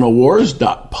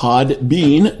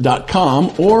seminolewars.podbean.com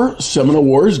or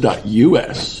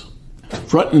seminolewars.us.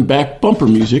 Front and back bumper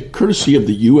music courtesy of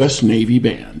the U.S. Navy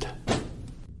Band.